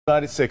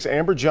96.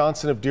 Amber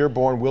Johnson of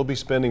Dearborn will be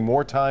spending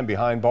more time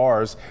behind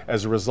bars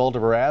as a result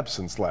of her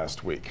absence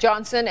last week.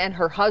 Johnson and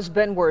her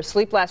husband were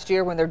asleep last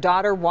year when their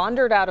daughter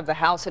wandered out of the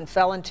house and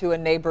fell into a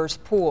neighbor's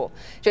pool.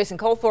 Jason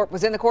Colthorpe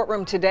was in the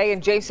courtroom today.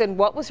 And Jason,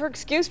 what was her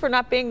excuse for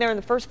not being there in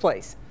the first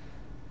place?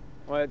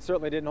 Well, it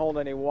certainly didn't hold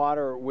any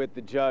water with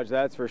the judge,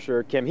 that's for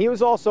sure, Kim. He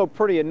was also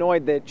pretty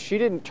annoyed that she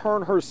didn't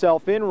turn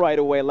herself in right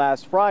away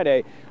last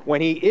Friday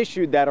when he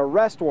issued that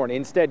arrest warrant.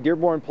 Instead,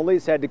 Dearborn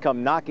police had to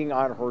come knocking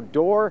on her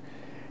door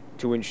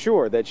to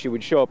ensure that she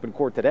would show up in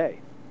court today.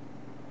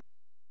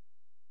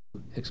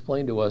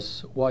 Explain to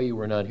us why you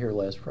were not here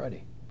last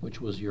Friday, which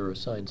was your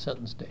assigned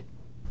sentence date.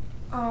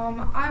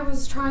 I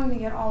was trying to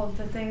get all of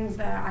the things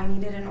that I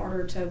needed in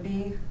order to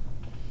be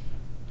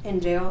in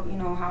jail, you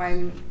know, how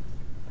I'm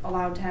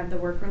allowed to have the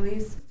work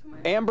release.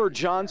 Amber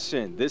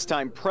Johnson, this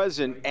time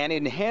present and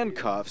in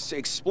handcuffs,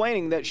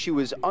 explaining that she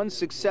was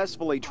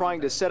unsuccessfully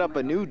trying to set up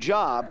a new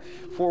job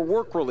for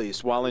work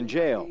release while in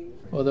jail.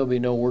 Well, there'll be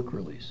no work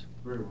release.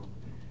 Very well.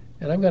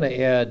 And I'm going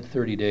to add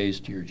 30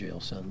 days to your jail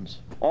sentence.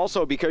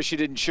 Also, because she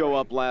didn't show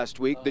up last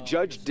week, the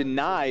judge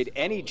denied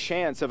any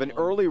chance of an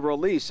early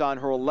release on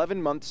her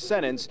 11-month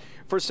sentence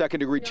for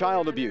second-degree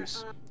child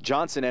abuse.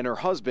 Johnson and her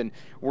husband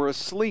were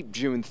asleep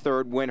June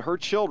 3rd when her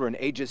children,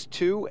 ages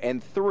 2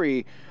 and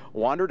 3,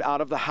 wandered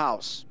out of the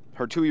house.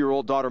 Her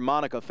 2-year-old daughter,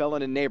 Monica, fell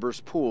in a neighbor's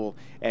pool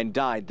and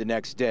died the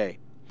next day.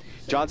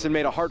 Johnson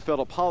made a heartfelt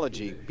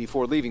apology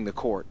before leaving the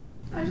court.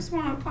 I just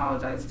want to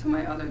apologize to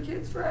my other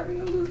kids for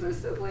having to lose their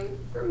sibling,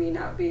 for me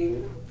not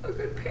being a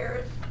good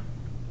parent.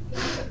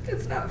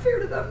 It's not fair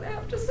to them to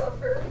have to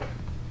suffer.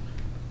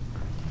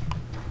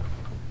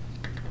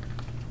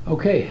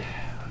 Okay,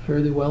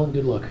 fairly well and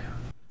good luck.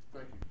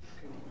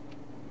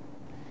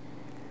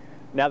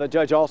 Now, the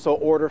judge also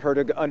ordered her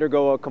to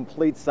undergo a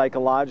complete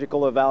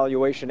psychological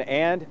evaluation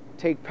and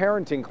take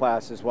parenting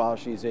classes while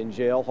she's in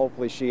jail.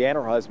 Hopefully she and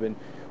her husband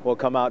will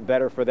come out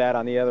better for that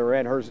on the other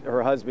end.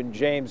 Her husband,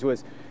 James,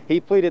 he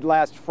pleaded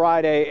last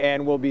Friday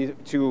and will be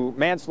to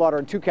manslaughter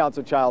and 2 counts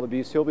of child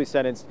abuse. He'll be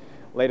sentenced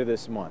later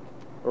this month.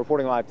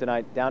 Reporting live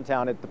tonight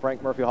downtown at the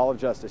Frank Murphy Hall of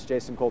Justice,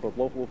 Jason Colthorpe,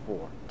 Local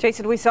 4.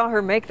 Jason, we saw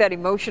her make that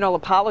emotional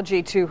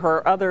apology to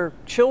her other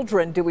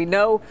children. Do we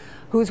know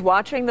who's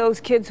watching those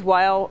kids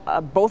while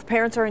both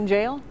parents are in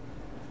jail?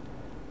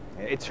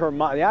 It's her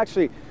mom.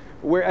 Actually,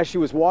 as she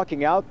was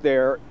walking out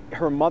there,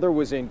 her mother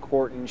was in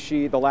court, and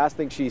the last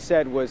thing she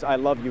said was, "I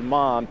love you,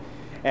 Mom."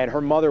 And her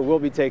mother will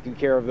be taking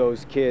care of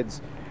those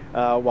kids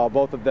while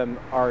both of them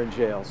are in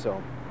jail. So,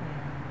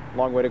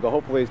 long way to go.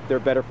 Hopefully, they're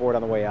better for it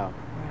on the way out.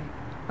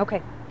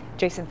 Okay.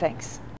 Jason, thanks.